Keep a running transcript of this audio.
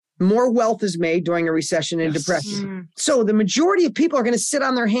more wealth is made during a recession and depression. So the majority of people are going to sit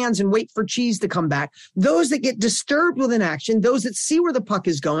on their hands and wait for cheese to come back. Those that get disturbed with an action, those that see where the puck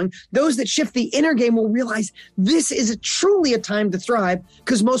is going, those that shift the inner game will realize this is truly a time to thrive,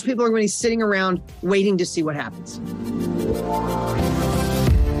 because most people are going to be sitting around waiting to see what happens.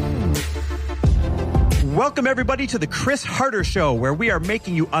 Welcome, everybody, to the Chris Harder Show, where we are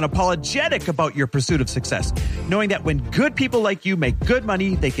making you unapologetic about your pursuit of success, knowing that when good people like you make good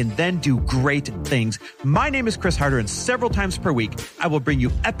money, they can then do great things. My name is Chris Harder, and several times per week, I will bring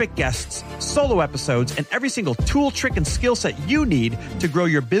you epic guests, solo episodes, and every single tool, trick, and skill set you need to grow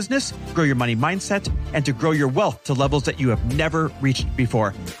your business, grow your money mindset, and to grow your wealth to levels that you have never reached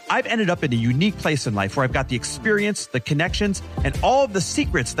before. I've ended up in a unique place in life where I've got the experience, the connections, and all of the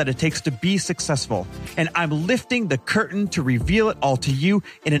secrets that it takes to be successful. And I'm lifting the curtain to reveal it all to you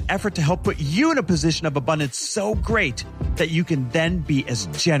in an effort to help put you in a position of abundance so great that you can then be as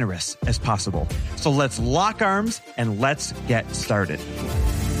generous as possible. So let's lock arms and let's get started.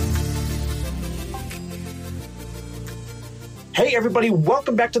 Hey, everybody.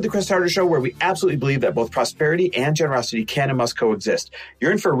 Welcome back to the Chris Harder Show, where we absolutely believe that both prosperity and generosity can and must coexist.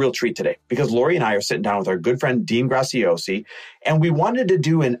 You're in for a real treat today, because Lori and I are sitting down with our good friend, Dean Graziosi, and we wanted to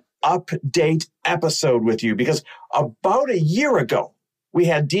do an update episode with you, because about a year ago, we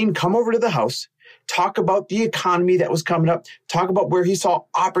had Dean come over to the house, talk about the economy that was coming up, talk about where he saw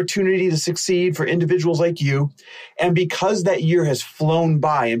opportunity to succeed for individuals like you. And because that year has flown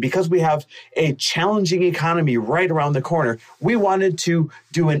by, and because we have a challenging economy right around the corner, we wanted to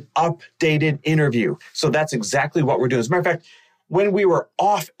do an updated interview. So that's exactly what we're doing. As a matter of fact, when we were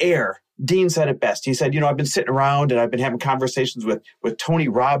off air, Dean said it best. He said, I've been sitting around and I've been having conversations with Tony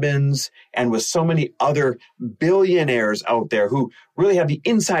Robbins and with so many other billionaires out there who really have the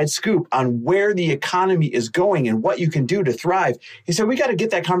inside scoop on where the economy is going and what you can do to thrive. He said, we got to get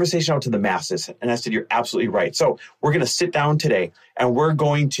that conversation out to the masses. And I said, you're absolutely right. So we're going to sit down today and we're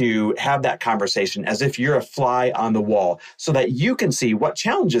going to have that conversation as if you're a fly on the wall, so that you can see what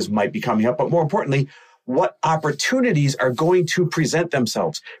challenges might be coming up, but more importantly, what opportunities are going to present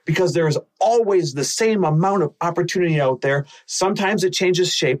themselves, because there is always the same amount of opportunity out there. Sometimes it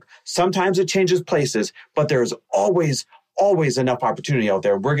changes shape, sometimes it changes places, but there's always enough opportunity out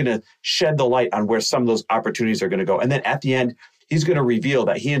there. We're going to shed the light on where some of those opportunities are going to go. And then at the end, he's going to reveal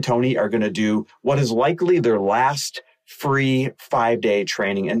that he and Tony are going to do what is likely their last free 5-day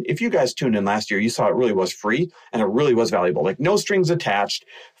training. And if you guys tuned in last year, you saw it really was free and it really was valuable. Like no strings attached,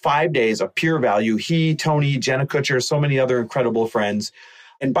 5 days of pure value. He, Tony, Jenna Kutcher, so many other incredible friends.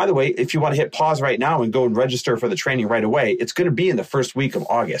 And by the way, if you want to hit pause right now and go and register for the training right away, it's going to be in the first week of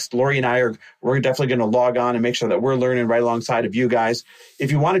August. Lori and we're definitely going to log on and make sure that we're learning right alongside of you guys.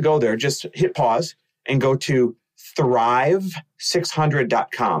 If you want to go there, just hit pause and go to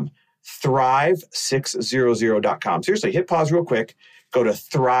thrive600.com. thrive600.com. Seriously, hit pause real quick, go to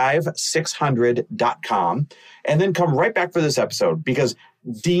thrive600.com, and then come right back for this episode, because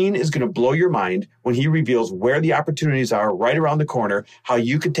Dean is going to blow your mind when he reveals where the opportunities are right around the corner, how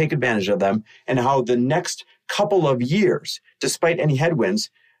you can take advantage of them, and how the next couple of years, despite any headwinds,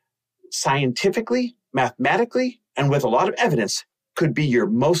 scientifically, mathematically, and with a lot of evidence, could be your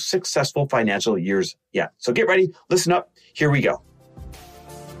most successful financial years yet. So get ready, listen up, here we go.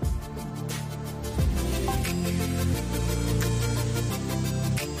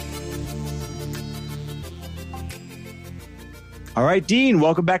 All right, Dean,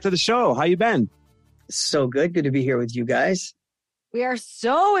 welcome back to the show. How you been? So good. Good to be here with you guys. We are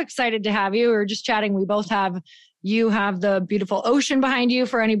so excited to have you. We were just chatting. You have the beautiful ocean behind you.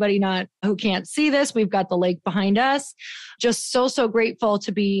 For anybody who can't see this, we've got the lake behind us. Just so grateful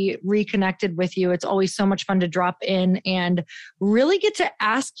to be reconnected with you. It's always so much fun to drop in and really get to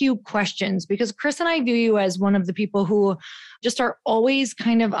ask you questions, because Chris and I view you as one of the people who just are always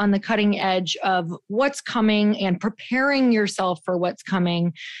kind of on the cutting edge of what's coming and preparing yourself for what's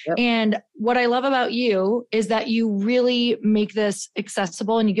coming. Yep. And what I love about you is that you really make this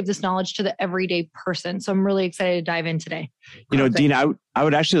accessible and you give this knowledge to the everyday person. So I'm really excited to dive in today. Dean, I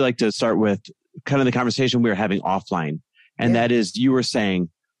would actually like to start with kind of the conversation we were having offline. And that is, you were saying,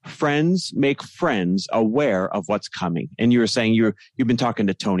 friends make friends aware of what's coming. And you were saying you've been talking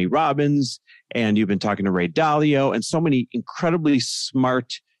to Tony Robbins, and you've been talking to Ray Dalio, and so many incredibly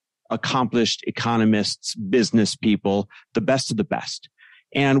smart, accomplished economists, business people, the best of the best.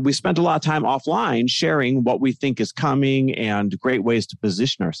 And we spent a lot of time offline sharing what we think is coming and great ways to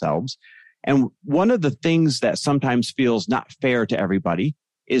position ourselves. And one of the things that sometimes feels not fair to everybody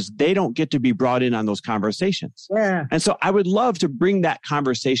is they don't get to be brought in on those conversations. Yeah. And so I would love to bring that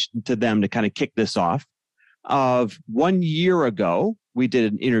conversation to them to kind of kick this off. Of 1 year ago, we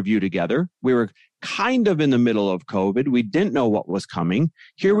did an interview together. We were kind of in the middle of COVID. We didn't know what was coming.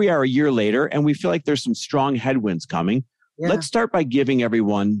 Here we are a year later, and we feel like there's some strong headwinds coming. Yeah. Let's start by giving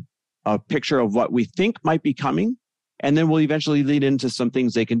everyone a picture of what we think might be coming, and then we'll eventually lead into some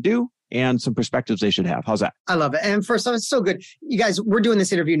things they can do and some perspectives they should have. How's that? I love it. And first off, it's so good. You guys, we're doing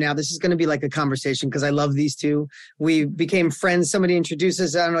this interview now. This is going to be like a conversation because I love these two. We became friends. Somebody introduced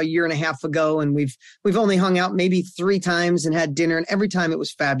us, I don't know, a year and a half ago. And we've only hung out maybe 3 times and had dinner. And every time it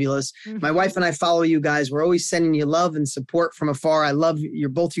was fabulous. Mm-hmm. My wife and I follow you guys. We're always sending you love and support from afar. I love you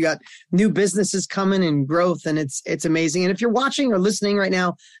both. You got new businesses coming and growth, and it's amazing. And if you're watching or listening right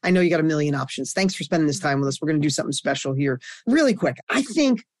now, I know you got a million options. Thanks for spending this time with us. We're going to do something special here really quick. I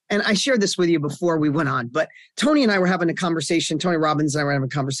think, and I shared this with you before we went on, but Tony and I were having a conversation. Tony Robbins and I were having a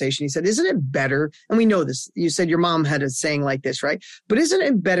conversation. He said, isn't it better? And we know this. You said your mom had a saying like this, right? But isn't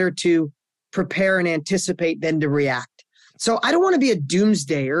it better to prepare and anticipate than to react? So I don't want to be a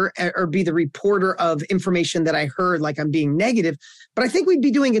doomsdayer or be the reporter of information that I heard like I'm being negative, but I think we'd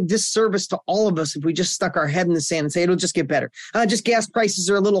be doing a disservice to all of us if we just stuck our head in the sand and say, it'll just get better. Just gas prices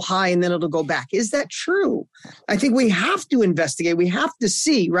are a little high and then it'll go back. Is that true? I think we have to investigate. We have to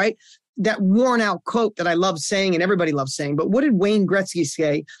see, right? That worn out quote that I love saying and everybody loves saying, but what did Wayne Gretzky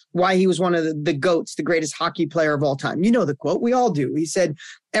say? Why he was one of the GOATs, the greatest hockey player of all time. You know the quote, we all do. He said,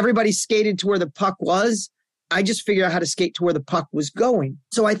 everybody skated to where the puck was. I just figured out how to skate to where the puck was going.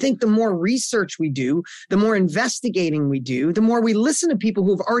 So I think the more research we do, the more investigating we do, the more we listen to people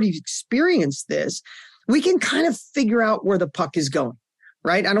who've already experienced this, we can kind of figure out where the puck is going,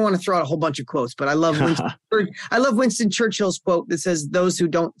 right? I don't want to throw out a whole bunch of quotes, but I love Winston Churchill's quote that says, those who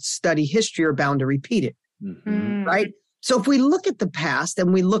don't study history are bound to repeat it, right? So if we look at the past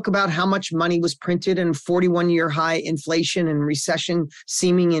and we look about how much money was printed and 41-year high inflation and recession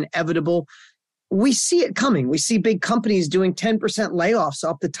seeming inevitable, we see it coming. We see big companies doing 10% layoffs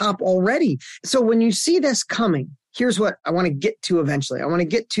off the top already. So when you see this coming, here's what I want to get to eventually. I want to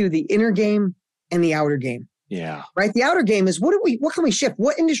get to the inner game and the outer game. Yeah. Right. The outer game is what can we shift?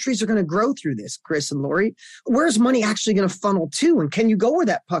 What industries are going to grow through this, Chris and Lori? Where's money actually going to funnel to? And can you go where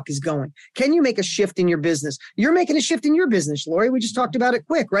that puck is going? Can you make a shift in your business? You're making a shift in your business, Lori. We just talked about it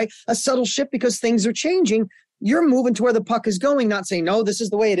quick, right? A subtle shift because things are changing. You're moving to where the puck is going, not saying, no, this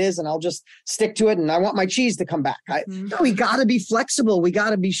is the way it is, and I'll just stick to it, and I want my cheese to come back. No, we got to be flexible. We got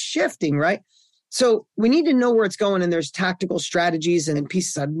to be shifting, right? So we need to know where it's going, and there's tactical strategies and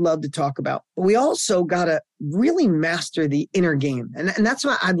pieces I'd love to talk about. But we also got to really master the inner game, and that's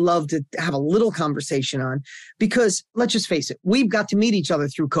what I'd love to have a little conversation on, because let's just face it, we've got to meet each other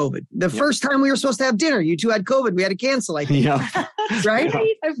through COVID. The first time we were supposed to have dinner, you two had COVID. We had to cancel, I think. Yeah. Right?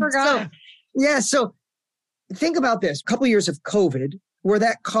 I forgot. So think about this, a couple of years of COVID, where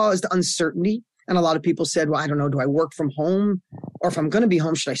that caused uncertainty. And a lot of people said, well, I don't know, do I work from home? Or if I'm going to be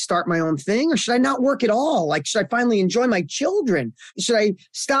home, should I start my own thing? Or should I not work at all? Like, should I finally enjoy my children? Should I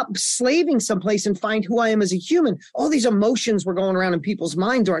stop slaving someplace and find who I am as a human? All these emotions were going around in people's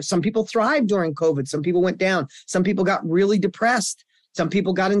minds. Some people thrived during COVID. Some people went down. Some people got really depressed. Some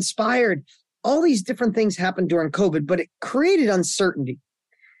people got inspired. All these different things happened during COVID, but it created uncertainty.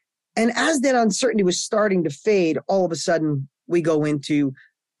 And as that uncertainty was starting to fade, all of a sudden we go into,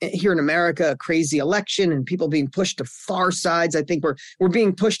 here in America, a crazy election and people being pushed to far sides. I think we're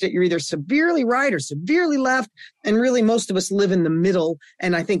being pushed at you're either severely right or severely left. And really most of us live in the middle.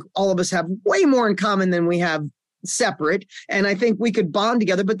 And I think all of us have way more in common than we have separate. And I think we could bond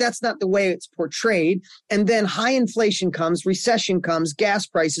together, but that's not the way it's portrayed. And then high inflation comes, recession comes, gas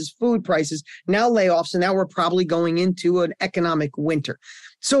prices, food prices, now layoffs. And now we're probably going into an economic winter.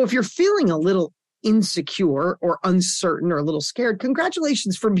 So if you're feeling a little insecure or uncertain or a little scared,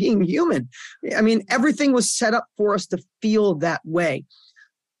 congratulations for being human. I mean, everything was set up for us to feel that way.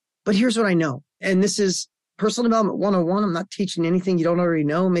 But here's what I know. And this is Personal Development 101. I'm not teaching anything you don't already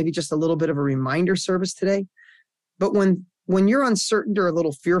know, maybe just a little bit of a reminder service today. But when you're uncertain or a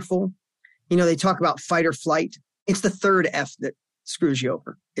little fearful, you know, they talk about fight or flight. It's the third F that screws you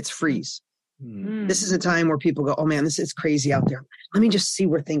over. It's freeze. This is a time where people go, oh man, this is crazy out there. Let me just see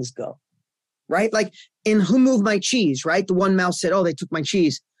where things go. Right? Like in Who Moved My Cheese, right? The one mouse said, oh, they took my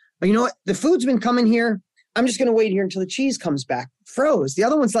cheese. But you know what? The food's been coming here. I'm just going to wait here until the cheese comes back. Froze. The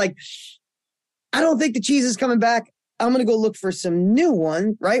other one's like, I don't think the cheese is coming back. I'm going to go look for some new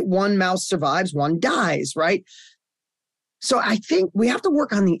one, right? One mouse survives, one dies, right? So I think we have to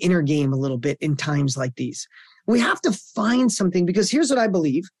work on the inner game a little bit in times like these. We have to find something, because here's what I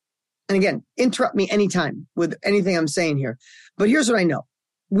believe. And again, interrupt me anytime with anything I'm saying here. But here's what I know.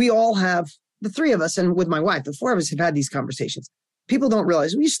 We all have, the three of us, and with my wife, the four of us have had these conversations. people don't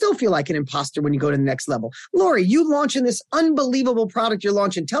realize you still feel like an imposter when you go to the next level. Lori, you launching this unbelievable product you're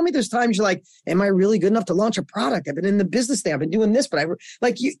launching. Tell me there's times you're like, am I really good enough to launch a product? I've been in the business thing. I've been doing this, but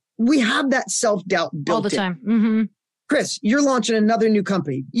we have that self-doubt built all the time. in. Mm-hmm. Chris, you're launching another new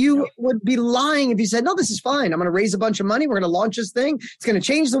company. You would be lying if you said, no, this is fine. I'm going to raise a bunch of money. We're going to launch this thing. It's going to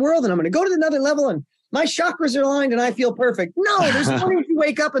change the world. And I'm going to go to another level. And my chakras are aligned and I feel perfect. No, there's mornings you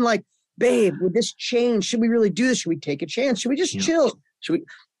wake up and like, babe, would this change? Should we really do this? Should we take a chance? Should we just chill?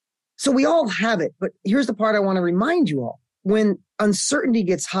 So we all have it. But here's the part I want to remind you all. When uncertainty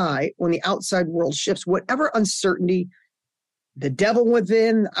gets high, when the outside world shifts, whatever uncertainty, the devil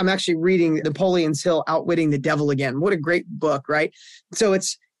within, I'm actually reading Napoleon's Hill, Outwitting the Devil Again. What a great book, right? So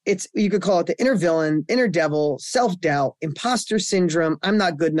it's you could call it the inner villain, inner devil, self-doubt, imposter syndrome. I'm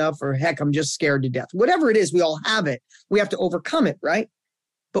not good enough, or heck, I'm just scared to death. Whatever it is, we all have it. We have to overcome it, right?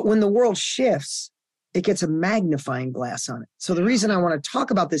 But when the world shifts, it gets a magnifying glass on it. So the reason I want to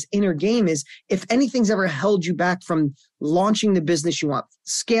talk about this inner game is if anything's ever held you back from launching the business you want,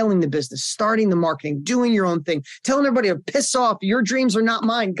 scaling the business, starting the marketing, doing your own thing, telling everybody to piss off, your dreams are not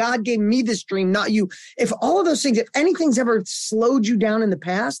mine. God gave me this dream, not you. If all of those things, if anything's ever slowed you down in the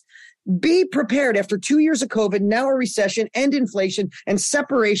past, be prepared after 2 years of COVID, now a recession and inflation and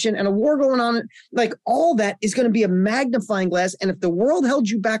separation and a war going on. Like all that is going to be a magnifying glass. And if the world held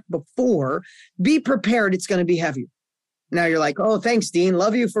you back before, be prepared. It's going to be heavier. Now you're like, oh, thanks, Dean.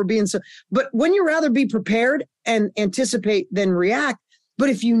 Love you for being so. But when you rather be prepared and anticipate than react. But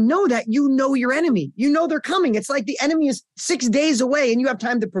if you know that, you know your enemy, you know they're coming. It's like the enemy is 6 days away and you have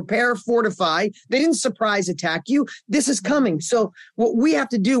time to prepare, fortify. They didn't surprise attack you. This is coming. So what we have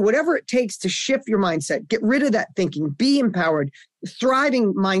to do, whatever it takes to shift your mindset, get rid of that thinking, be empowered,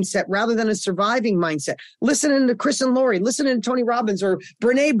 thriving mindset rather than a surviving mindset. Listening to Chris and Lori, listening to Tony Robbins or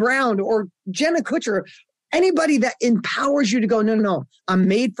Brene Brown or Jenna Kutcher, anybody that empowers you to go, no, I'm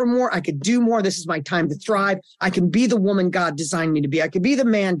made for more. I could do more. This is my time to thrive. I can be the woman God designed me to be. I could be the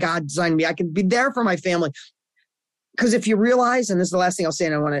man God designed me. I can be there for my family. Because if you realize, and this is the last thing I'll say,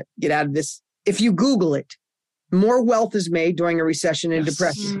 and I want to get out of this, if you Google it, more wealth is made during a recession and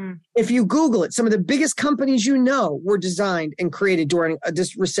depression. If you Google it, some of the biggest companies you know were designed and created during a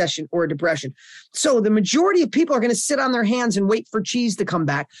recession or a depression. So the majority of people are going to sit on their hands and wait for cheese to come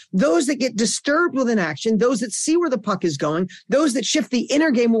back. Those that get disturbed with inaction, those that see where the puck is going, those that shift the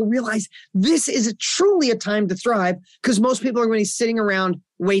inner game will realize this is truly a time to thrive because most people are going to be sitting around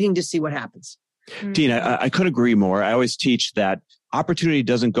waiting to see what happens. Dean, I couldn't agree more. I always teach that opportunity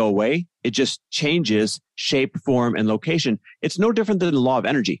doesn't go away. It just changes shape, form, and location. It's no different than the law of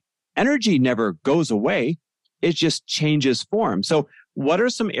energy. Energy never goes away. It just changes form. So what are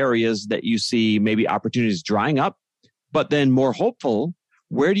some areas that you see maybe opportunities drying up, but then more hopeful?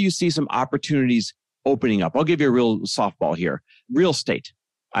 Where do you see some opportunities opening up? I'll give you a real softball here. Real estate.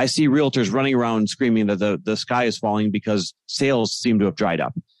 I see realtors running around screaming that the sky is falling because sales seem to have dried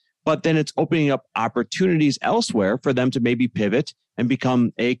up. But then it's opening up opportunities elsewhere for them to maybe pivot and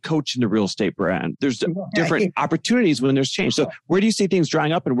become a coach in the real estate brand. There's different opportunities when there's change. So where do you see things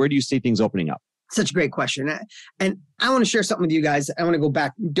drying up and where do you see things opening up? Such a great question. And I want to share something with you guys. I want to go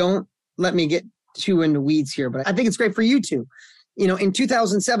back. Don't let me get too into weeds here, but I think it's great for you too. You know, in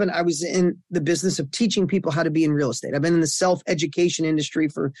 2007, I was in the business of teaching people how to be in real estate. I've been in the self-education industry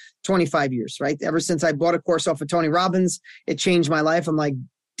for 25 years, right? Ever since I bought a course off of Tony Robbins, it changed my life. I'm like,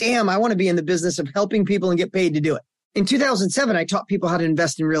 damn, I want to be in the business of helping people and get paid to do it. In 2007, I taught people how to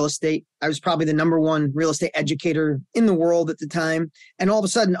invest in real estate. I was probably the number one real estate educator in the world at the time. And all of a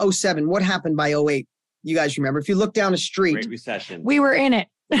sudden, 07, what happened by 08? You guys remember, if you look down a street. Great recession. We were in it.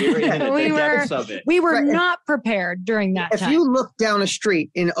 We were in it. We were not prepared during that time. If you look down a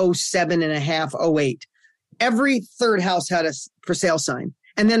street in 07 and a half, 08, every third house had a for sale sign.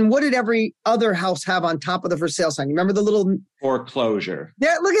 And then what did every other house have on top of the for sale sign? You remember the little foreclosure?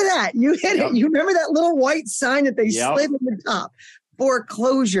 Yeah, look at that. You hit it. You remember that little white sign that they slid on the top?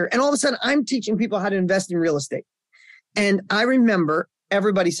 Foreclosure. And all of a sudden, I'm teaching people how to invest in real estate. And I remember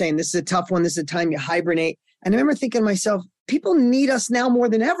everybody saying, this is a tough one. This is a time you hibernate. And I remember thinking to myself, people need us now more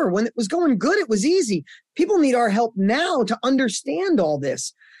than ever. When it was going good, it was easy. People need our help now to understand all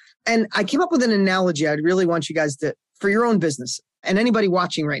this. And I came up with an analogy I'd really want you guys to, for your own business and anybody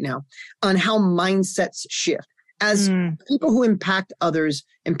watching right now, on how mindsets shift. As people who impact others,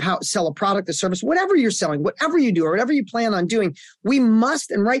 sell a product, a service, whatever you're selling, whatever you do, or whatever you plan on doing, we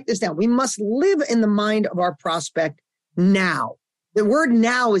must, and write this down, we must live in the mind of our prospect now. The word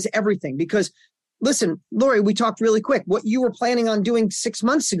now is everything because, listen, Lori, we talked really quick. What you were planning on doing 6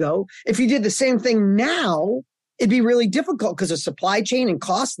 months ago, if you did the same thing now, it'd be really difficult because of supply chain and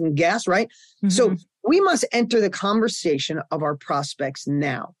cost and gas, right? Mm-hmm. So we must enter the conversation of our prospects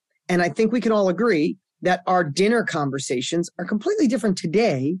now. And I think we can all agree that our dinner conversations are completely different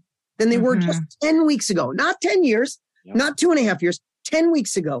today than they were just 10 weeks ago. Not 10 years, not 2.5 years, 10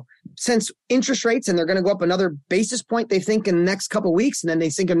 weeks ago. Since interest rates, and they're going to go up another basis point, they think, in the next couple of weeks, and then they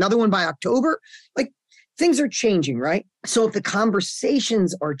think another one by October. Like, things are changing, right? So if the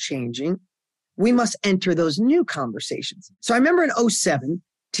conversations are changing, we must enter those new conversations. So I remember in 2007,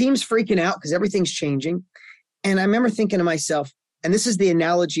 teams freaking out because everything's changing. And I remember thinking to myself, and this is the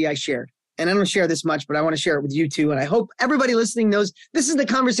analogy I shared, and I don't share this much, but I want to share it with you too. And I hope everybody listening knows this is the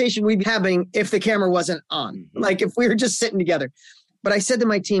conversation we'd be having if the camera wasn't on, like if we were just sitting together. But I said to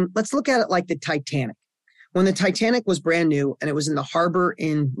my team, let's look at it like the Titanic. When the Titanic was brand new and it was in the harbor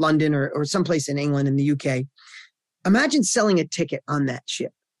in London or someplace in England in the UK, imagine selling a ticket on that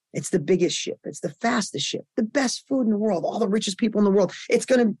ship. It's the biggest ship. It's the fastest ship, the best food in the world, all the richest people in the world. It's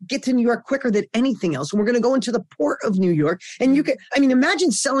going to get to New York quicker than anything else. And we're going to go into the port of New York. And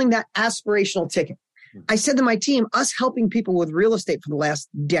imagine selling that aspirational ticket. I said to my team, us helping people with real estate for the last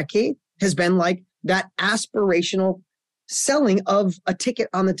decade has been like that aspirational selling of a ticket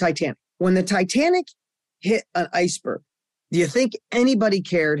on the Titanic. When the Titanic hit an iceberg, do you think anybody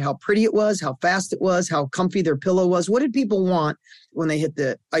cared how pretty it was, how fast it was, how comfy their pillow was? What did people want when they hit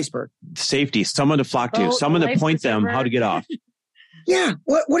the iceberg? Safety, someone to flock to, someone to point them how to get off. Yeah.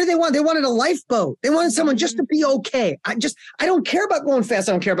 What did they want? They wanted a lifeboat. They wanted someone just to be okay. I don't care about going fast.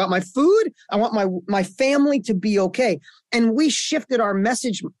 I don't care about my food. I want my family to be okay. And we shifted our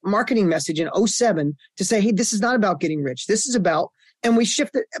marketing message in 2007 to say, hey, this is not about getting rich. This is about, and we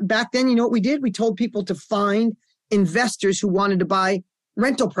shifted back then. You know what we did? We told people to find investors who wanted to buy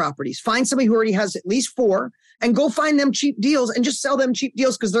rental properties. Find somebody who already has at least 4 and go find them cheap deals and just sell them cheap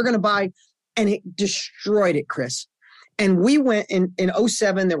deals because they're going to buy. And it destroyed it, Chris. And we went in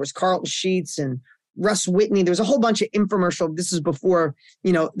 2007, there was Carlton Sheets and Russ Whitney. There was a whole bunch of infomercial. This is before,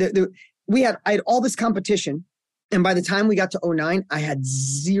 I had all this competition. And by the time we got to 2009, I had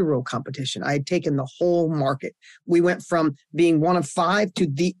zero competition. I had taken the whole market. We went from being one of 5 to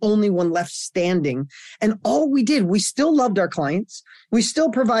the only one left standing. And all we did, we still loved our clients. We still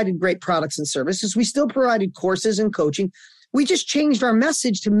provided great products and services. We still provided courses and coaching. We just changed our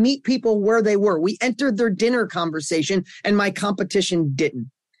message to meet people where they were. We entered their dinner conversation and my competition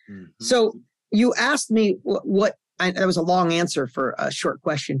didn't. Mm-hmm. So you asked me that was a long answer for a short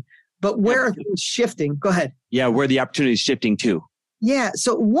question. But where are things shifting? Go ahead. Yeah, where the opportunity is shifting to. Yeah.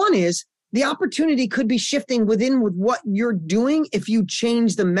 So one is the opportunity could be shifting with what you're doing if you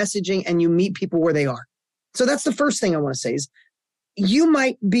change the messaging and you meet people where they are. So that's the first thing I want to say is you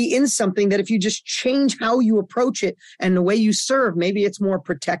might be in something that if you just change how you approach it and the way you serve, maybe it's more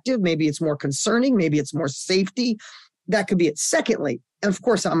protective, maybe it's more concerning, maybe it's more safety. That could be it. Secondly, and of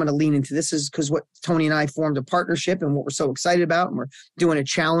course, I'm going to lean into this is because what Tony and I formed a partnership and what we're so excited about, and we're doing a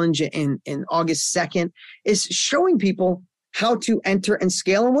challenge in August 2nd, is showing people how to enter and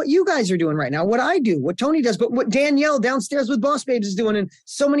scale and what you guys are doing right now, what I do, what Tony does, but what Danielle downstairs with Boss Babes is doing, and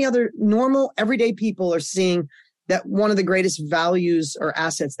so many other normal, everyday people are seeing that one of the greatest values or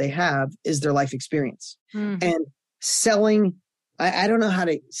assets they have is their life experience. Mm-hmm. And selling, I don't know how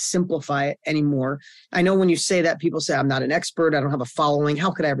to simplify it anymore. I know when you say that, people say, I'm not an expert. I don't have a following. How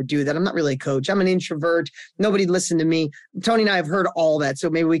could I ever do that? I'm not really a coach. I'm an introvert. Nobody listened to me. Tony and I have heard all that.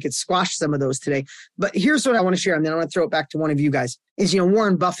 So maybe we could squash some of those today. But here's what I want to share. And then I want to throw it back to one of you guys is,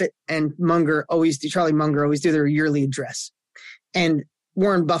 Warren Buffett and Charlie Munger always do their yearly address. And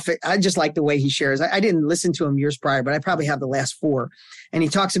Warren Buffett, I just like the way he shares. I didn't listen to him years prior, but I probably have the last 4. And he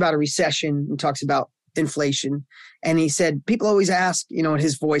talks about a recession and talks about inflation. And he said, people always ask, in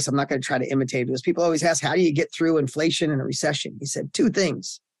his voice, I'm not going to try to imitate this. People always ask, how do you get through inflation and a recession? He said 2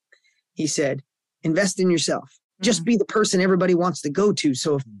 things. He said, invest in yourself. Just be the person everybody wants to go to.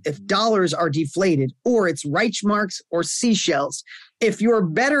 So if dollars are deflated or it's Reichmarks or seashells, if you're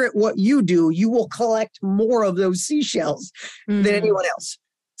better at what you do, you will collect more of those seashells than anyone else.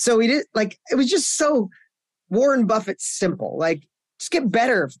 So he did it was just so Warren Buffett simple. Just get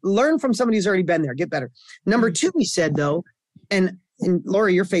better. Learn from somebody who's already been there. Get better. Number 2, he said, though, and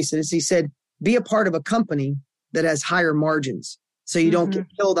Lori, you're facing this. He said, be a part of a company that has higher margins so you don't get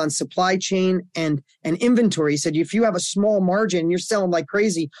killed on supply chain and inventory. He said, if you have a small margin, you're selling like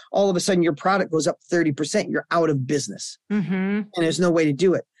crazy, all of a sudden your product goes up 30%. You're out of business. And there's no way to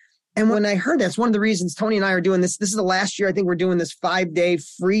do it. And when I heard that's one of the reasons Tony and I are doing this. This is the last year I think we're doing this 5-day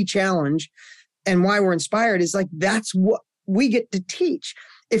free challenge. And why we're inspired is that's what we get to teach.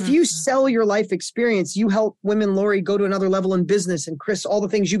 If you sell your life experience, you help women, Lori, go to another level in business, and Chris, all the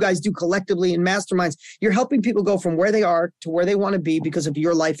things you guys do collectively in masterminds, you're helping people go from where they are to where they want to be because of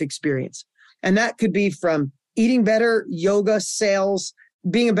your life experience. And that could be from eating better, yoga, sales,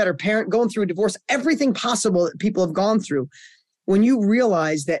 being a better parent, going through a divorce, everything possible that people have gone through. When you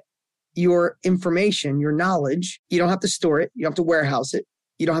realize that your information, your knowledge, you don't have to store it, you don't have to warehouse it,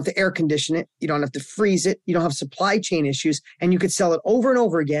 you don't have to air condition it, you don't have to freeze it, you don't have supply chain issues, and you could sell it over and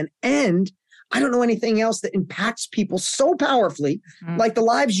over again. And I don't know anything else that impacts people so powerfully, like the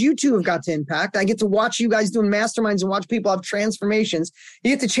lives you two have got to impact. I get to watch you guys doing masterminds and watch people have transformations.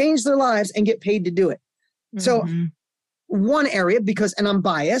 You get to change their lives and get paid to do it. So one area, and I'm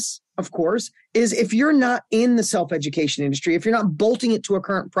biased, of course, is if you're not in the self-education industry, if you're not bolting it to a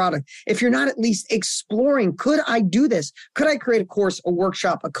current product, if you're not at least exploring, could I do this? Could I create a course, a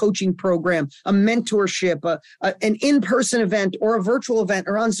workshop, a coaching program, a mentorship, an in-person event or a virtual event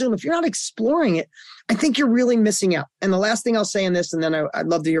or on Zoom? If you're not exploring it, I think you're really missing out. And the last thing I'll say in this, and then I'd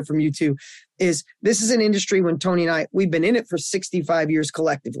love to hear from you too, is this is an industry when Tony and I, we've been in it for 65 years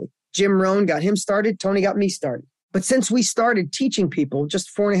collectively. Jim Rohn got him started. Tony got me started. But since we started teaching people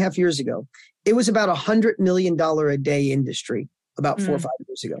just 4.5 years ago, it was about $100 million a day industry about 4 or 5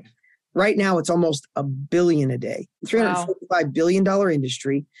 years ago. Right now, it's almost $1 billion a day, $345 billion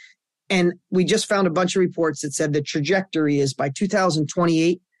industry. And we just found a bunch of reports that said the trajectory is by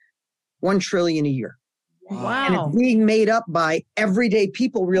 2028, $1 trillion a year. Wow. And it's being made up by everyday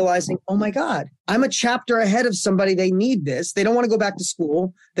people realizing, oh my God, I'm a chapter ahead of somebody. They need this. They don't want to go back to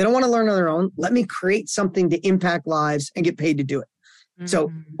school. They don't want to learn on their own. Let me create something to impact lives and get paid to do it.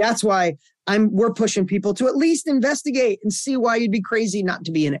 So that's why we're pushing people to at least investigate and see why you'd be crazy not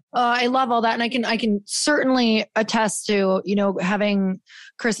to be in it. I love all that. And I can certainly attest to, having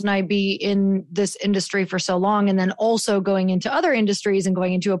Chris and I be in this industry for so long, and then also going into other industries and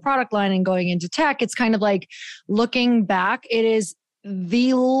going into a product line and going into tech. It's kind of like looking back, it is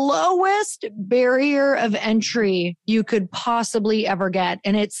the lowest barrier of entry you could possibly ever get.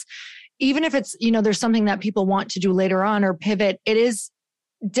 And it's, even if it's, there's something that people want to do later on or pivot, it is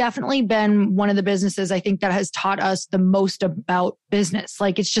definitely been one of the businesses I think that has taught us the most about business.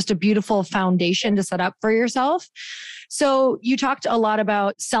 Like, it's just a beautiful foundation to set up for yourself. So you talked a lot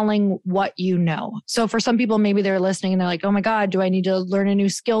about selling what you know. So for some people, maybe they're listening and they're like, oh my God, do I need to learn a new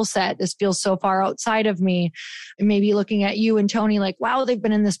skill set? This feels so far outside of me. And maybe looking at you and Tony, like, wow, they've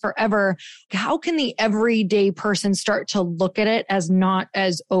been in this forever. How can the everyday person start to look at it as not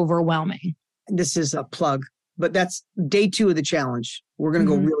as overwhelming? This is a plug, but that's day 2 of the challenge. We're going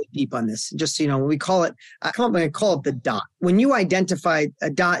to go really deep on this. Just, when we call it, I'm going to call it the dot. When you identify, a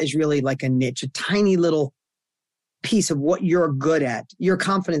dot is really like a niche, a tiny little piece of what you're good at, your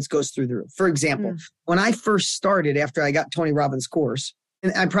confidence goes through the roof. For example, when I first started after I got Tony Robbins' course,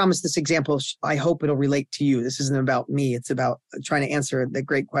 and I promise this example, I hope it'll relate to you. This isn't about me. It's about trying to answer the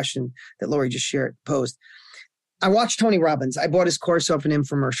great question that Lori just posed. I watched Tony Robbins. I bought his course off an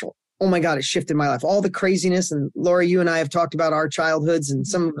infomercial. Oh my God, it shifted my life. All the craziness. And Lori, you and I have talked about our childhoods and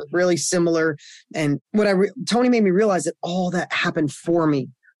some of it really similar. And Tony made me realize that all that happened for me.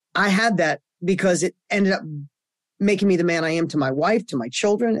 I had that because it ended up making me the man I am to my wife, to my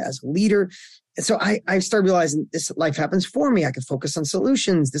children, as a leader. And so I started realizing this life happens for me. I could focus on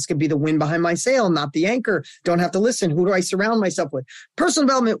solutions. This could be the wind behind my sail, not the anchor. Don't have to listen. Who do I surround myself with? Personal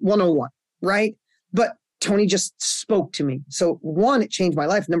development 101, right? But Tony just spoke to me. So 1, it changed my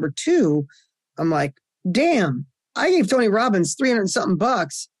life. Number 2, I'm like, damn, I gave Tony Robbins $300 and something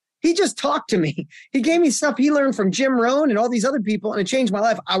bucks. He just talked to me. He gave me stuff he learned from Jim Rohn and all these other people, and it changed my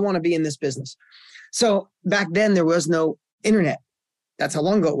life. I want to be in this business. So back then there was no internet. That's how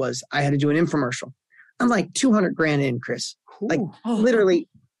long ago it was. I had to do an infomercial. I'm like $200,000 in, Chris. Like literally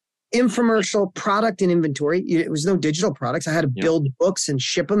infomercial, product and inventory. It was no digital products. I had to build books and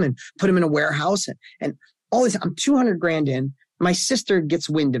ship them and put them in a warehouse and all this. I'm $200,000 in. My sister gets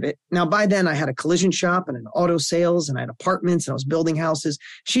wind of it. Now, by then I had a collision shop and an auto sales and I had apartments and I was building houses.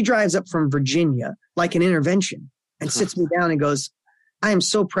 She drives up from Virginia like an intervention and sits me down and goes, I am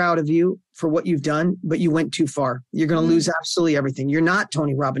so proud of you for what you've done, but you went too far. You're going to lose absolutely everything. You're not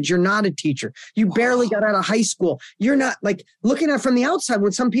Tony Robbins. You're not a teacher. You barely got out of high school. You're not, like, looking at it from the outside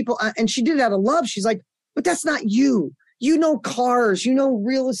with some people, and she did it out of love. She's like, but that's not you. You know cars, you know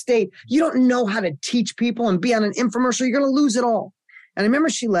real estate. You don't know how to teach people and be on an infomercial. You're going to lose it all. And I remember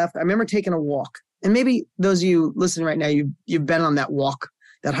she left. I remember taking a walk. And maybe those of you listening right now, you've been on that walk,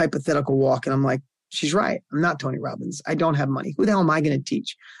 that hypothetical walk. And I'm like, she's right. I'm not Tony Robbins. I don't have money. Who the hell am I going to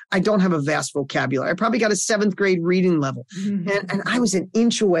teach? I don't have a vast vocabulary. I probably got a 7th grade reading level. And I was an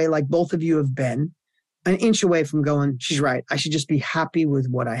inch away, like both of you have been, an inch away from going, she's right. I should just be happy with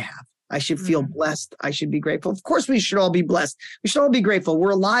what I have. I should feel blessed. I should be grateful. Of course, we should all be blessed. We should all be grateful.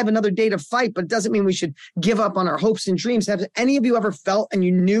 We're alive another day to fight, but it doesn't mean we should give up on our hopes and dreams. Have any of you ever felt and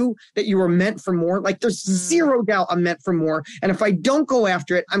you knew that you were meant for more? Like there's zero doubt I'm meant for more. And if I don't go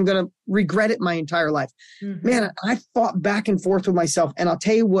after it, I'm going to regret it my entire life. Man, I fought back and forth with myself. And I'll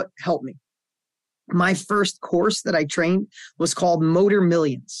tell you what helped me. My first course that I trained was called Motor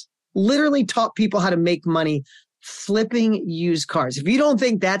Millions. Literally taught people how to make money flipping used cars. If you don't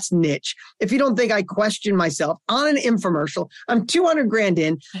think that's niche, if you don't think I question myself on an infomercial, I'm 200 grand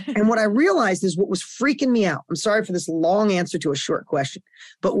in. And what I realized is what was freaking me out. I'm sorry for this long answer to a short question,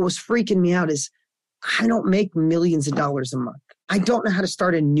 but what was freaking me out is I don't make millions of dollars a month. I don't know how to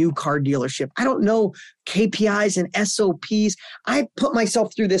start a new car dealership. I don't know KPIs and SOPs. I put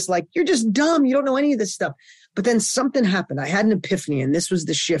myself through this like, you're just dumb. You don't know any of this stuff. But then something happened. I had an epiphany, and this was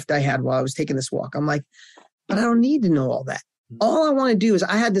the shift I had while I was taking this walk. I'm like, but I don't need to know all that. All I want to do is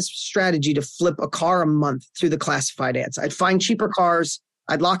I had this strategy to flip a car a month through the classified ads. I'd find cheaper cars.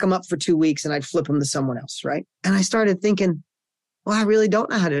 I'd lock them up for 2 weeks and I'd flip them to someone else. Right. And I started thinking, well, I really don't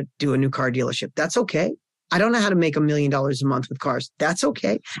know how to do a new car dealership. That's okay. I don't know how to make $1 million a month with cars. That's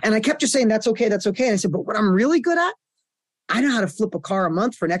okay. And I kept just saying, that's okay. That's okay. And I said, but what I'm really good at, I know how to flip a car a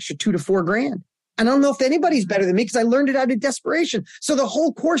month for an extra $2 to $4 grand. And I don't know if anybody's better than me because I learned it out of desperation. So the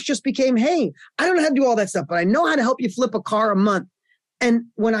whole course just became, hey, I don't know how to do all that stuff, but I know how to help you flip a car a month. And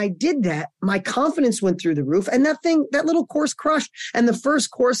when I did that, my confidence went through the roof. And that little course crushed. And the first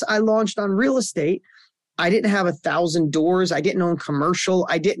course I launched on real estate, I didn't have 1,000 doors. I didn't own commercial.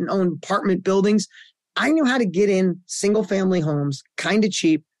 I didn't own apartment buildings. I knew how to get in single family homes, kind of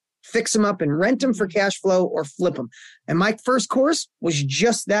cheap, fix them up and rent them for cash flow or flip them. And my first course was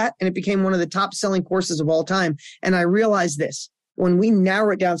just that. And it became one of the top selling courses of all time. And I realized this, when we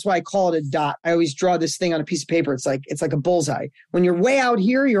narrow it down, that's why I call it a dot. I always draw this thing on a piece of paper. It's like a bullseye. When you're way out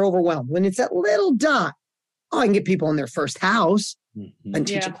here, you're overwhelmed. When it's that little dot, I can get people in their first house and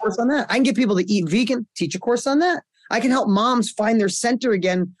teach a course on that. I can get people to eat vegan, teach a course on that. I can help moms find their center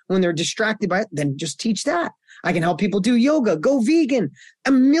again when they're distracted by it, then just teach that. I can help people do yoga, go vegan,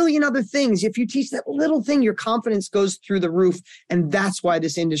 a million other things. If you teach that little thing, your confidence goes through the roof. And that's why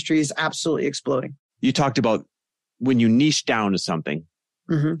this industry is absolutely exploding. You talked about when you niche down to something,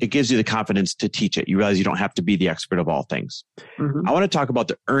 it gives you the confidence to teach it. You realize you don't have to be the expert of all things. I want to talk about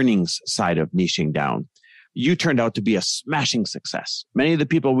the earnings side of niching down. You turned out to be a smashing success. Many of the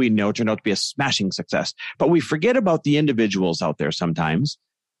people we know turned out to be a smashing success, but we forget about the individuals out there sometimes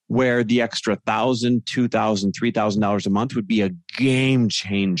where the extra $1,000, $2,000, $3,000 a month would be a game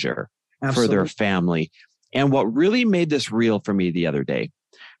changer for their family. And what really made this real for me the other day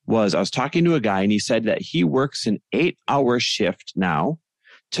was I was talking to a guy and he said that he works an 8-hour shift now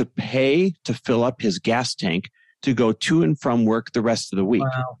to pay to fill up his gas tank to go to and from work the rest of the week.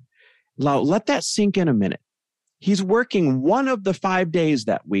 Wow. Now, let that sink in a minute. He's working one of the 5 days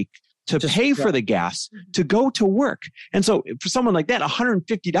that week to pay for the gas to go to work. And so for someone like that,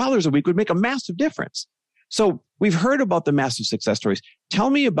 $150 a week would make a massive difference. So we've heard about the massive success stories. Tell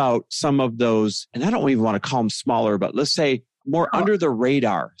me about some of those, and I don't even want to call them smaller, but let's say more under the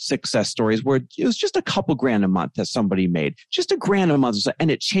radar success stories where it was just a couple grand a month that somebody made, just $1,000 a month, and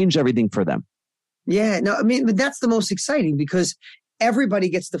it changed everything for them. Yeah, no, I mean, but that's the most exciting because everybody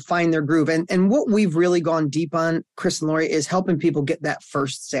gets to find their groove. And what we've really gone deep on, Chris and Lori, is helping people get that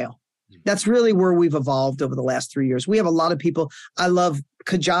first sale. That's really where we've evolved over the last 3 years. We have a lot of people. I love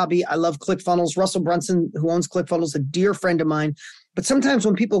Kajabi. I love ClickFunnels. Russell Brunson, who owns ClickFunnels, a dear friend of mine. But sometimes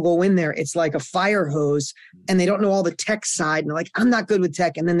when people go in there, it's like a fire hose and they don't know all the tech side. And they're like, I'm not good with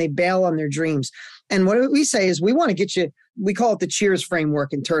tech. And then they bail on their dreams. And what we say is we want to get you, we call it the cheers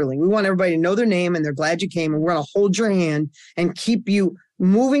framework internally. We want everybody to know their name and they're glad you came. And we're going to hold your hand and keep you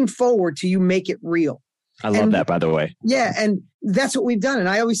moving forward till you make it real. I love that, by the way. Yeah. And that's what we've done. And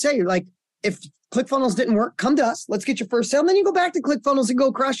I always say, like, if ClickFunnels didn't work, come to us. Let's get your first sale. And then you go back to ClickFunnels and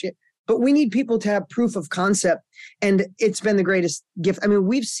go crush it. But we need people to have proof of concept. And it's been the greatest gift. I mean,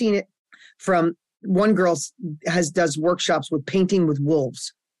 we've seen it from one girl does workshops with painting with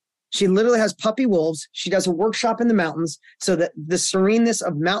wolves. She literally has puppy wolves. She does a workshop in the mountains so that the sereneness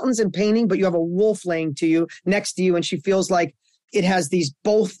of mountains and painting, but you have a wolf laying to you next to you. And she feels like it has these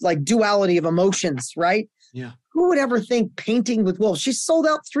both like duality of emotions, right? Yeah. Who would ever think painting with wolves? She sold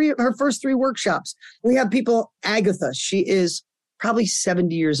out her first 3 workshops. We have people, Agatha, she is probably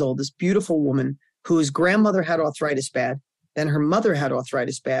 70 years old, this beautiful woman whose grandmother had arthritis bad. Then her mother had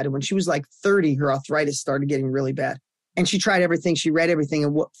arthritis bad. And when she was like 30, her arthritis started getting really bad. And she tried everything. She read everything.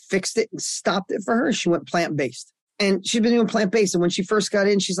 And what fixed it and stopped it for her, she went plant-based. And she'd been doing plant-based. And when she first got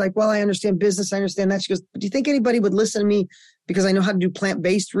in, she's like, well, I understand business. I understand that. She goes, but do you think anybody would listen to me because I know how to do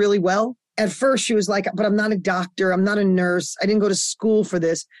plant-based really well. At first, she was like, but I'm not a doctor. I'm not a nurse. I didn't go to school for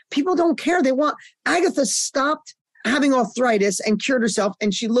this. People don't care. Agatha stopped having arthritis and cured herself,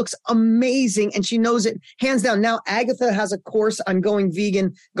 and she looks amazing, and she knows it hands down. Now Agatha has a course on going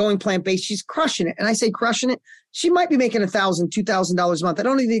vegan, going plant-based. She's crushing it. And I say crushing it. She might be making $1,000, $2,000 a month. I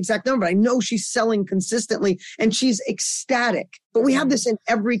don't know the exact number, but I know she's selling consistently, and she's ecstatic. But we have this in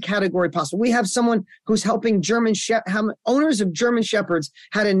every category possible. We have someone who's helping owners of German Shepherds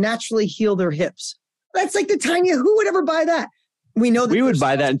how to naturally heal their hips. That's like the tiniest. Who would ever buy that? We know that we would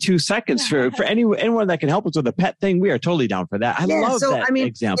buy that in 2 seconds for anyone that can help us with a pet thing. We are totally down for that. I love that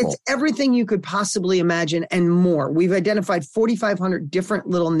example. It's everything you could possibly imagine and more. We've identified 4,500 different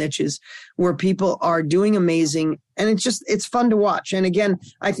little niches where people are doing amazing. And it's fun to watch. And again,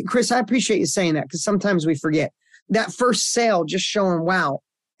 I think, Chris, I appreciate you saying that, because sometimes we forget that first sale, just showing, wow.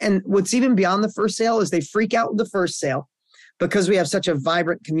 And what's even beyond the first sale is they freak out with the first sale, because we have such a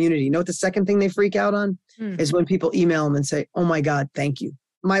vibrant community. You know what the second thing they freak out on is when people email them and say, oh my God, thank you.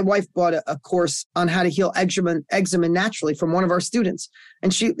 My wife bought a course on how to heal eczema naturally from one of our students.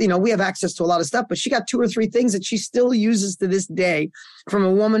 And she, we have access to a lot of stuff, but she got 2 or 3 things that she still uses to this day from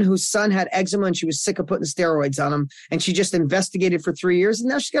a woman whose son had eczema and she was sick of putting steroids on him. And she just investigated for 3 years, and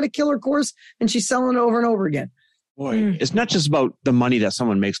now she's got a killer course and she's selling it over and over again. Boy, it's not just about the money that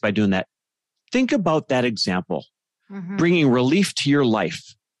someone makes by doing that. Think about that example. Bringing relief to your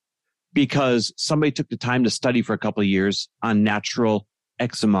life because somebody took the time to study for a couple of years on natural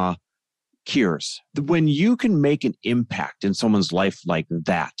eczema cures. When you can make an impact in someone's life like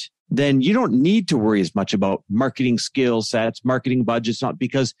that, then you don't need to worry as much about marketing skill sets, marketing budgets, not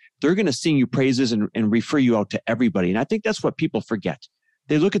because they're going to sing you praises and refer you out to everybody. And I think that's what people forget.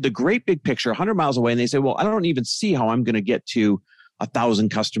 They look at the great big picture 100 miles away and they say, well, I don't even see how I'm going to get to 1,000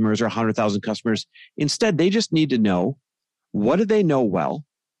 customers or 100,000 customers. Instead, they just need to know, what do they know well?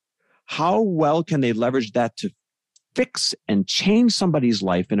 How well can they leverage that to fix and change somebody's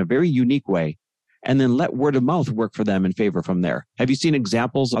life in a very unique way? And then let word of mouth work for them in favor from there. Have you seen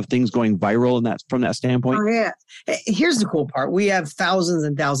examples of things going viral from that standpoint? Oh, yeah. Here's the cool part. We have thousands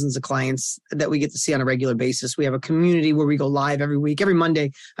and thousands of clients that we get to see on a regular basis. We have a community where we go live every week, every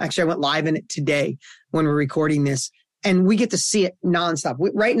Monday. Actually, I went live in it today when we're recording this. And we get to see it nonstop.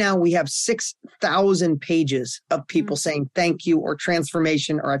 Right now, we have 6,000 pages of people saying thank you or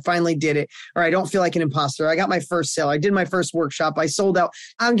transformation, or I finally did it, or I don't feel like an imposter. I got my first sale. I did my first workshop. I sold out.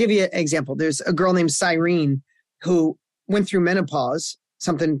 I'll give you an example. There's a girl named Cyrene who went through menopause,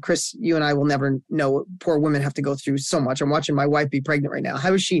 something, Chris, you and I will never know. Poor women have to go through so much. I'm watching my wife be pregnant right now.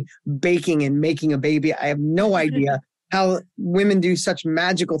 How is she baking and making a baby? I have no idea. How women do such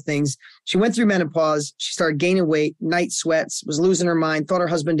magical things. She went through menopause. She started gaining weight, night sweats, was losing her mind, thought her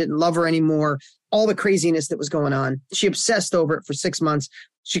husband didn't love her anymore, all the craziness that was going on. She obsessed over it for 6 months.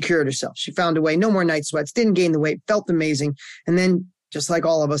 She cured herself. She found a way, no more night sweats, didn't gain the weight, felt amazing. And then just like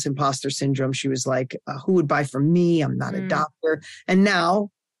all of us, imposter syndrome, she was like, who would buy from me? I'm not a doctor. And now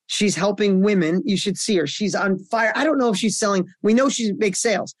she's helping women. You should see her. She's on fire. I don't know if she's selling. We know she makes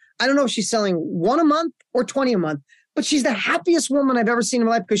sales. I don't know if she's selling 1 a month or 20 a month. But she's the happiest woman I've ever seen in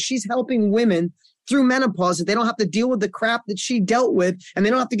my life because she's helping women through menopause that they don't have to deal with the crap that she dealt with, and they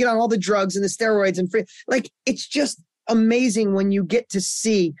don't have to get on all the drugs and the steroids and free. Like, it's just amazing when you get to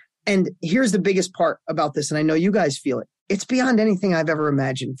see. And here's the biggest part about this, and I know you guys feel it. It's beyond anything I've ever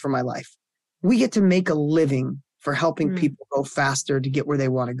imagined for my life. We get to make a living for helping people go faster to get where they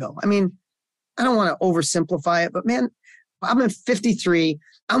want to go. I mean, I don't want to oversimplify it, but man, I'm at 53.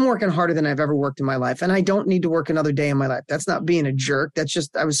 I'm working harder than I've ever worked in my life. And I don't need to work another day in my life. That's not being a jerk. That's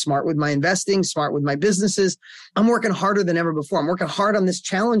just, I was smart with my investing, smart with my businesses. I'm working harder than ever before. I'm working hard on this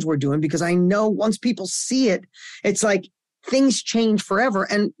challenge we're doing because I know once people see it, it's like things change forever.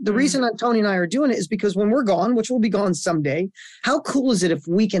 And the reason that Tony and I are doing it is because when we're gone, which we'll be gone someday, how cool is it if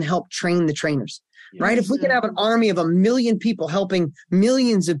we can help train the trainers, right? If we can have an army of 1 million people helping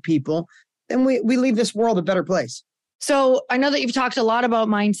millions of people, then we leave this world a better place. So I know that you've talked a lot about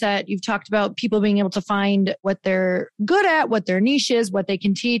mindset. You've talked about people being able to find what they're good at, what their niche is, what they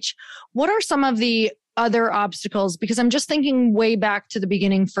can teach. What are some of the other obstacles? Because I'm just thinking way back to the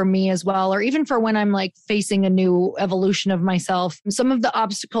beginning for me as well, or even for when I'm like facing a new evolution of myself, some of the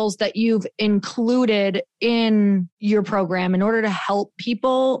obstacles that you've included in your program in order to help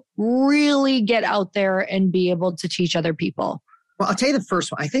people really get out there and be able to teach other people. Well, I'll tell you the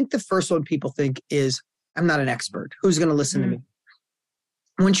first one. I think the first one people think is, I'm not an expert. Who's going to listen to me?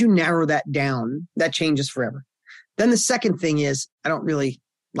 Once you narrow that down, that changes forever. Then the second thing is, I don't really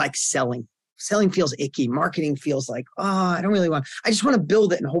like selling. Selling feels icky. Marketing feels like, I don't really want, I just want to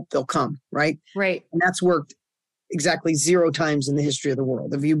build it and hope they'll come. Right. Right. And that's worked exactly 0 times in the history of the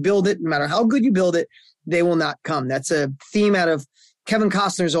world. If you build it, no matter how good you build it, they will not come. That's a theme out of Kevin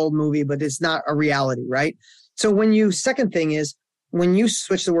Costner's old movie, but it's not a reality, right? So second thing is when you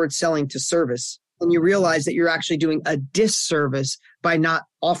switch the word selling to service and you realize that you're actually doing a disservice by not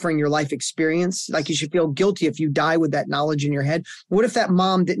offering your life experience, like you should feel guilty if you die with that knowledge in your head. What if that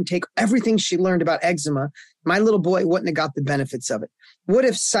mom didn't take everything she learned about eczema? My little boy wouldn't have got the benefits of it. What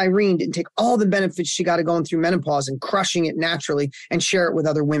if Cyrene didn't take all the benefits she got of going through menopause and crushing it naturally and share it with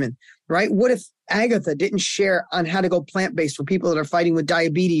other women, right? What if Agatha didn't share on how to go plant-based for people that are fighting with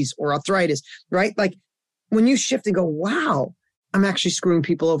diabetes or arthritis, right? Like when you shift and go, wow, I'm actually screwing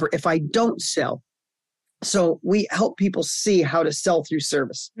people over if I don't sell. So we help people see how to sell through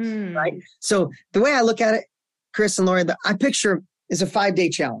service, right? So the way I look at it, Chris and Lori, I picture is a 5-day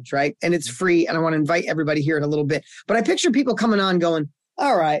challenge, right? And it's free. And I want to invite everybody here in a little bit. But I picture people coming on going,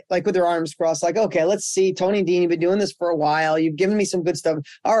 all right, like with their arms crossed, like, okay, let's see. Tony and Dean, you've been doing this for a while. You've given me some good stuff.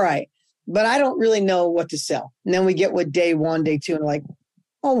 All right. But I don't really know what to sell. And then we get with day 1, day 2, and like,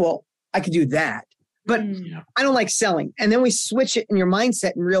 oh, well, I could do that. But I don't like selling. And then we switch it in your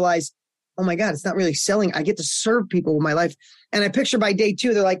mindset and realize, oh my God, it's not really selling. I get to serve people with my life. And I picture by day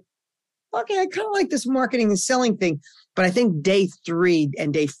 2, they're like, okay, I kind of like this marketing and selling thing. But I think day 3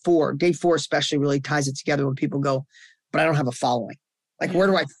 and day 4 especially really ties it together when people go, but I don't have a following. Like, where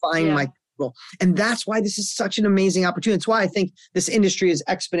do I find my people? And that's why this is such an amazing opportunity. It's why I think this industry is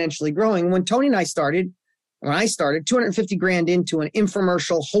exponentially growing. When Tony and I started, 250 grand into an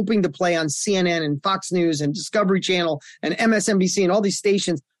infomercial, hoping to play on CNN and Fox News and Discovery Channel and MSNBC and all these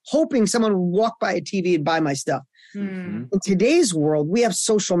stations, hoping someone would walk by a TV and buy my stuff. In today's world, we have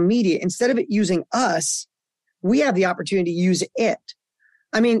social media. Instead of it using us, we have the opportunity to use it.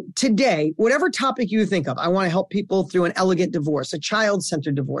 I mean, today, whatever topic you think of, I want to help people through an elegant divorce, a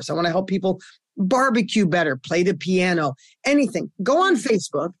child-centered divorce. I want to help people barbecue better, play the piano, anything. Go on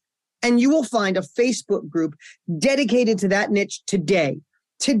Facebook and you will find a Facebook group dedicated to that niche today.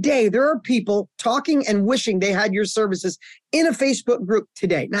 Today, there are people talking and wishing they had your services in a Facebook group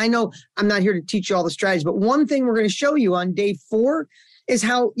today. Now, I know I'm not here to teach you all the strategies, but one thing we're going to show you on day 4 is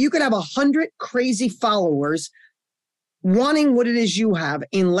how you could have 100 crazy followers wanting what it is you have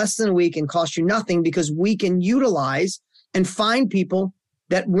in less than a week and cost you nothing, because we can utilize and find people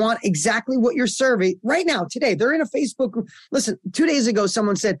that want exactly what you're serving right now, today. They're in a Facebook group. Listen, 2 days ago,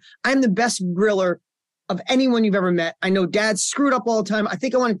 someone said, I'm the best griller of anyone you've ever met. I know dads screwed up all the time. I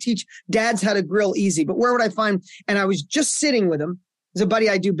think I want to teach dads how to grill easy, but where would I find? And I was just sitting with him. There's a buddy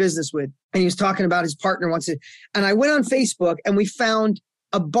I do business with, and he was talking about his partner wants it. And I went on Facebook and we found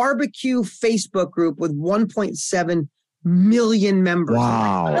a barbecue Facebook group with 1.7 million members.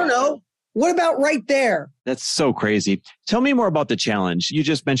 Wow. I don't know. What about right there? That's so crazy. Tell me more about the challenge. You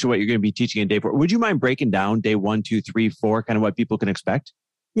just mentioned what you're going to be teaching in day 4. Would you mind breaking down day 1, 2, 3, 4, kind of what people can expect?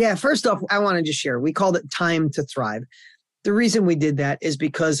 Yeah, first off, I want to just share, we called it Time to Thrive. The reason we did that is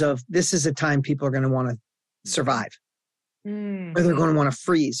because of this is a time people are going to want to survive. Or they're going to want to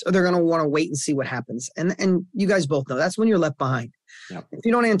freeze, or they're going to want to wait and see what happens. And you guys both know that's when you're left behind. Yep. If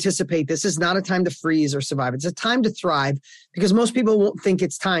you don't anticipate, this is not a time to freeze or survive. It's a time to thrive, because most people won't think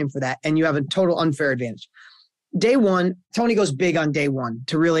it's time for that. And you have a total unfair advantage. Day 1, Tony goes big on day 1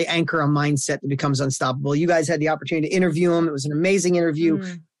 to really anchor a mindset that becomes unstoppable. You guys had the opportunity to interview him. It was an amazing interview.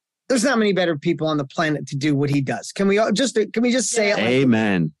 There's not many better people on the planet to do what he does. Can we just say it?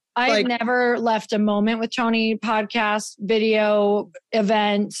 Amen. I've never left a moment with Tony, podcast, video,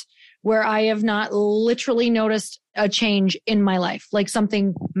 event, where I have not literally noticed a change in my life, like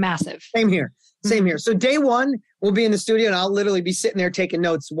something massive. Same here. So day 1, we'll be in the studio and I'll literally be sitting there taking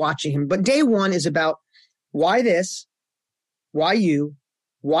notes, watching him. But day 1 is about why this, why you,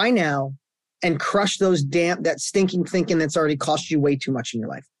 why now, and crush that stinking thinking that's already cost you way too much in your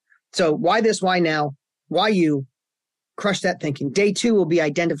life. So why this, why now, why you, crush that thinking. Day 2 will be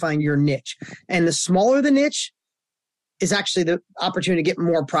identifying your niche. And the smaller the niche is actually the opportunity to get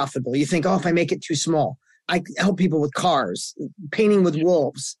more profitable. You think, if I make it too small, I help people with cars, painting with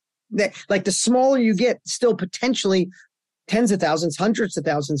wolves. That, like, the smaller you get, still potentially tens of thousands, hundreds of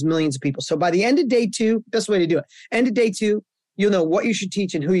thousands, millions of people. So by the end of day 2, best way to do it, end of day 2, you'll know what you should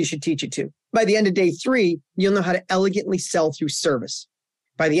teach and who you should teach it to. By the end of day 3, you'll know how to elegantly sell through service.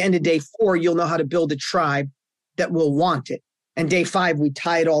 By the end of day 4, you'll know how to build a tribe that will want it. And day 5, we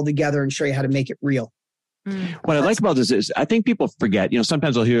tie it all together and show you how to make it real. What I like about this is I think people forget,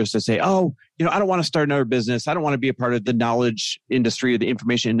 sometimes they'll hear us to say, I don't want to start another business. I don't want to be a part of the knowledge industry or the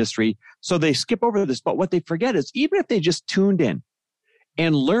information industry. So they skip over this. But what they forget is even if they just tuned in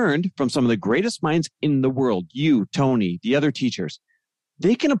and learned from some of the greatest minds in the world, you, Tony, the other teachers,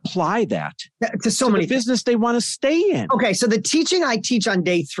 they can apply that to so many business they want to stay in. Okay. So the teaching I teach on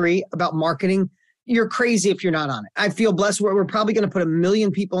day 3 about marketing, you're crazy if you're not on it. I feel blessed. We're probably going to put 1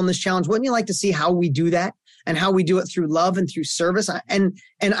 million people in this challenge. Wouldn't you like to see how we do that and how we do it through love and through service? And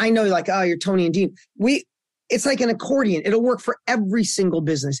I know like, oh, you're Tony and Dean. It's like an accordion. It'll work for every single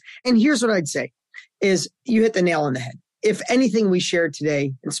business. And here's what I'd say is you hit the nail on the head. If anything we shared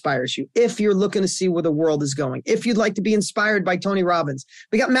today inspires you, if you're looking to see where the world is going, if you'd like to be inspired by Tony Robbins,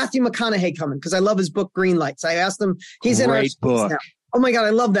 we got Matthew McConaughey coming because I love his book, Green Lights. I asked him, he's in our book now. Oh my God,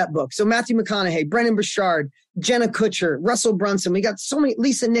 I love that book. So Matthew McConaughey, Brendan Burchard, Jenna Kutcher, Russell Brunson. We got so many,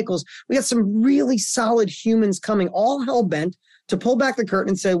 Lisa Nichols. We got some really solid humans coming, all hell-bent to pull back the curtain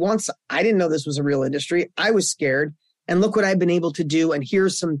and say, once I didn't know this was a real industry, I was scared. And look what I've been able to do. And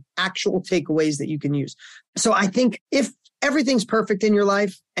here's some actual takeaways that you can use. So I think if everything's perfect in your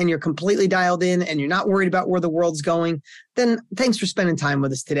life and you're completely dialed in and you're not worried about where the world's going, then thanks for spending time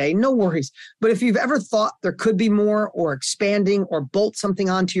with us today. No worries. But if you've ever thought there could be more or expanding or bolt something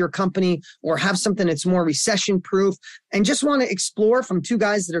onto your company or have something that's more recession proof and just want to explore from 2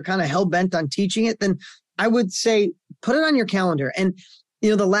 guys that are kind of hell bent on teaching it, then I would say put it on your calendar. And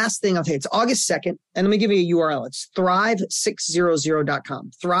the last thing I'll say, it's August 2nd, and let me give you a URL. It's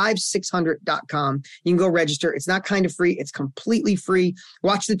thrive600.com, thrive600.com. You can go register. It's not kind of free. It's completely free.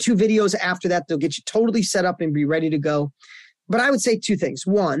 Watch the 2 videos after that. They'll get you totally set up and be ready to go. But I would say 2 things.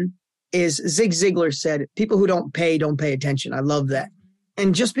 One is Zig Ziglar said, people who don't pay attention. I love that.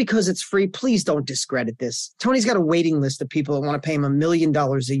 And just because it's free, please don't discredit this. Tony's got a waiting list of people that want to pay him $1 million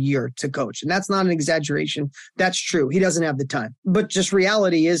a year to coach. And that's not an exaggeration. That's true. He doesn't have the time. But just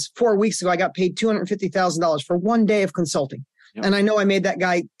reality is 4 weeks ago, I got paid $250,000 for 1 day of consulting. Yep. And I know I made that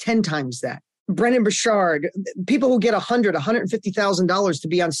guy 10 times that. Brendan Burchard, people who get $150,000 to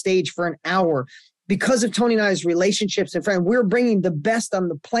be on stage for an hour because of Tony and I's relationships and friends. We're bringing the best on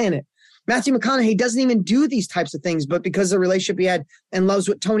the planet. Matthew McConaughey doesn't even do these types of things, but because of the relationship he had and loves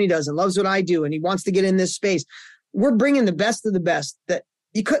what Tony does and loves what I do, and he wants to get in this space, we're bringing the best of the best that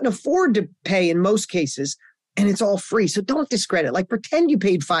you couldn't afford to pay in most cases, and it's all free. So don't discredit. Like pretend you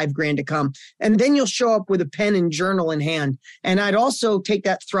paid $5,000 to come, and then you'll show up with a pen and journal in hand. And I'd also take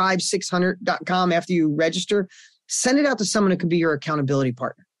that thrive600.com after you register, send it out to someone who could be your accountability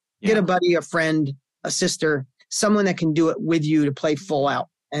partner. Yeah. Get a buddy, a friend, a sister, someone that can do it with you to play full out.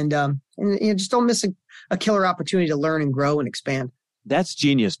 And just don't miss a killer opportunity to learn and grow and expand. That's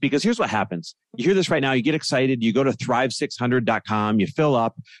genius, because here's what happens. You hear this right now, you get excited, you go to thrive600.com, you fill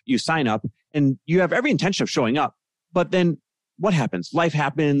up, you sign up, and you have every intention of showing up. But then what happens? Life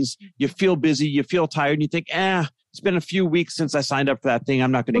happens, you feel busy, you feel tired, and you think, it's been a few weeks since I signed up for that thing.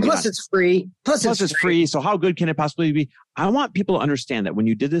 I'm not going to get Plus, it's free. Plus, it's free. So how good can it possibly be? I want people to understand that when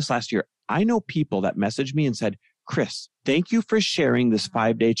you did this last year, I know people that messaged me and said, Chris, thank you for sharing this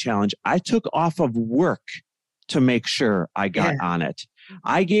 5-day challenge. I took off of work to make sure I got on it.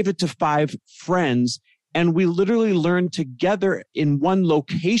 I gave it to 5 friends, and we literally learned together in one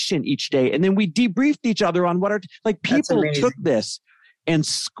location each day. And then we debriefed each other on what people took this and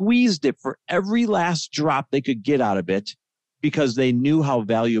squeezed it for every last drop they could get out of it because they knew how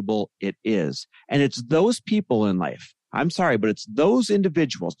valuable it is. And it's those people in life, I'm sorry, but it's those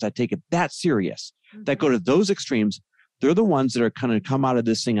individuals that take it that serious, that go to those extremes. They're the ones that are going to come out of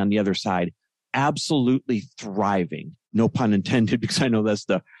this thing on the other side absolutely thriving. No pun intended, because I know that's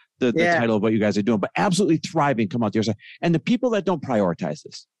the title of what you guys are doing, but absolutely thriving, come out the other side. And the people that don't prioritize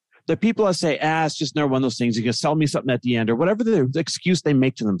this, the people that say, it's just never one of those things, you're going to sell me something at the end, or whatever the excuse they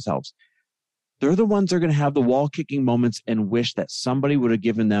make to themselves, they're the ones that are going to have the wall kicking moments and wish that somebody would have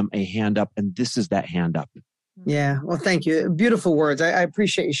given them a hand up. And this is that hand up. Yeah. Well, thank you. Beautiful words. I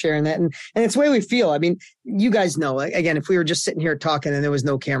appreciate you sharing that. And it's the way we feel. I mean, you guys know, again, if we were just sitting here talking and there was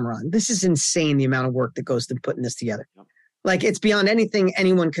no camera on, this is insane, the amount of work that goes to putting this together. Like, it's beyond anything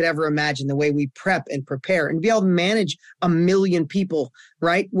anyone could ever imagine, the way we prep and prepare and be able to manage 1 million people,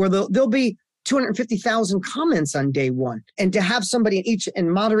 right? Where there'll be 250,000 comments on day one, and to have somebody in each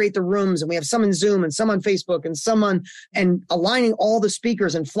and moderate the rooms. And we have some in Zoom and some on Facebook and and aligning all the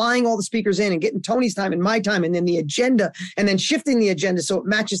speakers and flying all the speakers in and getting Tony's time and my time, and then the agenda, and then shifting the agenda so it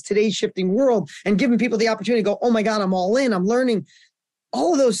matches today's shifting world, and giving people the opportunity to go, oh my God, I'm all in, I'm learning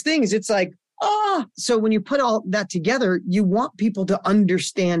all of those things. It's like, so when you put all that together, you want people to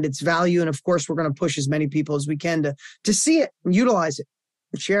understand its value. And of course, we're going to push as many people as we can to see it and utilize it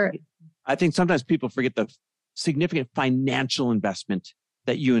and share it. I think sometimes people forget the significant financial investment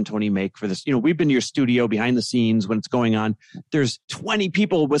that you and Tony make for this. We've been in your studio behind the scenes when it's going on. There's 20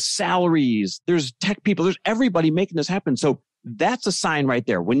 people with salaries. There's tech people. There's everybody making this happen. So that's a sign right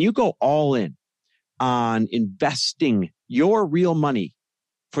there. When you go all in on investing your real money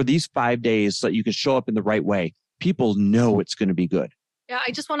for these 5 days so that you can show up in the right way. People know it's going to be good. Yeah,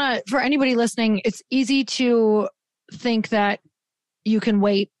 I just want to, for anybody listening, it's easy to think that you can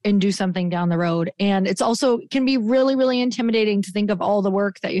wait and do something down the road. And it's also can be really, really intimidating to think of all the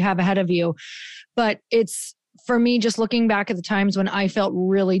work that you have ahead of you. But it's, for me, just looking back at the times when I felt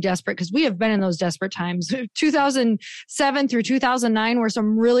really desperate, because we have been in those desperate times. 2007 through 2009 were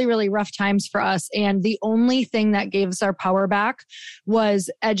some really, really rough times for us. And the only thing that gave us our power back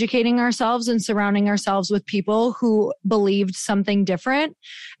was educating ourselves and surrounding ourselves with people who believed something different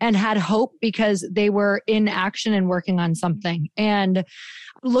and had hope because they were in action and working on something. And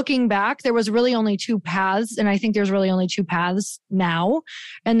looking back, there was really only two paths. And I think there's really only two paths now.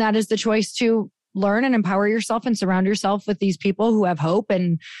 And that is the choice to learn and empower yourself and surround yourself with these people who have hope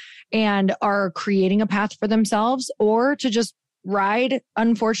and are creating a path for themselves, or to just ride,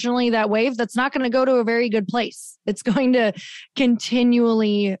 unfortunately, that wave that's not going to go to a very good place. It's going to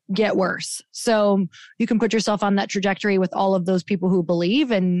continually get worse. So you can put yourself on that trajectory with all of those people who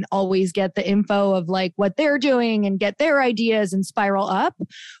believe and always get the info of like what they're doing and get their ideas and spiral up.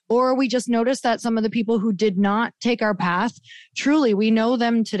 Or we just notice that some of the people who did not take our path, truly, we know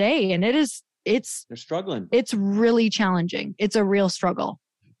them today. And they're struggling. It's really challenging. It's a real struggle.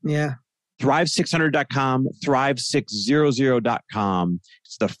 Yeah. Thrive600.com, thrive600.com.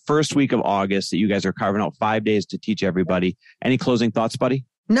 It's the first week of August that you guys are carving out 5 days to teach everybody. Any closing thoughts, buddy?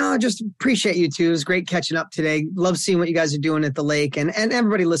 No, just appreciate you two. It was great catching up today. Love seeing what you guys are doing at the lake, and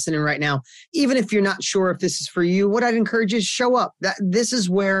everybody listening right now. Even if you're not sure if this is for you, what I'd encourage is show up. This is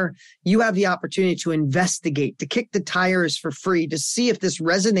where you have the opportunity to investigate, to kick the tires for free, to see if this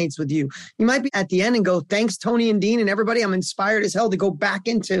resonates with you. You might be at the end and go, thanks, Tony and Dean and everybody. I'm inspired as hell to go back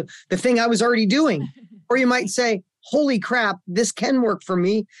into the thing I was already doing. Or you might say, holy crap, this can work for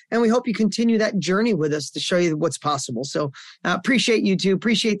me. And we hope you continue that journey with us to show you what's possible. So appreciate you two.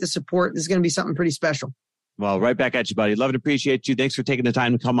 Appreciate the support. This is going to be something pretty special. Well, right back at you, buddy. Love and appreciate you. Thanks for taking the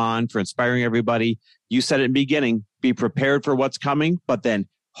time to come on, for inspiring everybody. You said it in the beginning, be prepared for what's coming, but then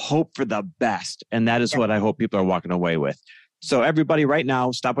hope for the best. And that is what I hope people are walking away with. So everybody right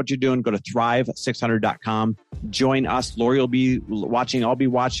now, stop what you're doing. Go to thrive600.com. Join us. Lori will be watching. I'll be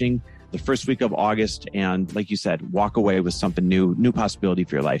watching the first week of August. And like you said, walk away with something new possibility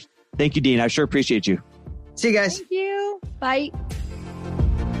for your life. Thank you, Dean. I sure appreciate you. See you guys. Thank you. Bye.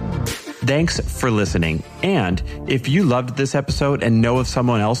 Thanks for listening. And if you loved this episode and know of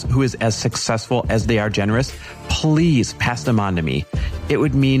someone else who is as successful as they are generous, please pass them on to me. It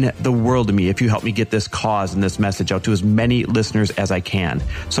would mean the world to me if you help me get this cause and this message out to as many listeners as I can.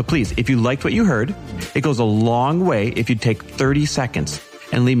 So please, if you liked what you heard, it goes a long way if you take 30 seconds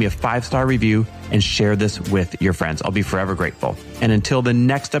and leave me a 5-star review and share this with your friends. I'll be forever grateful. And until the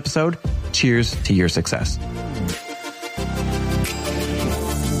next episode, cheers to your success.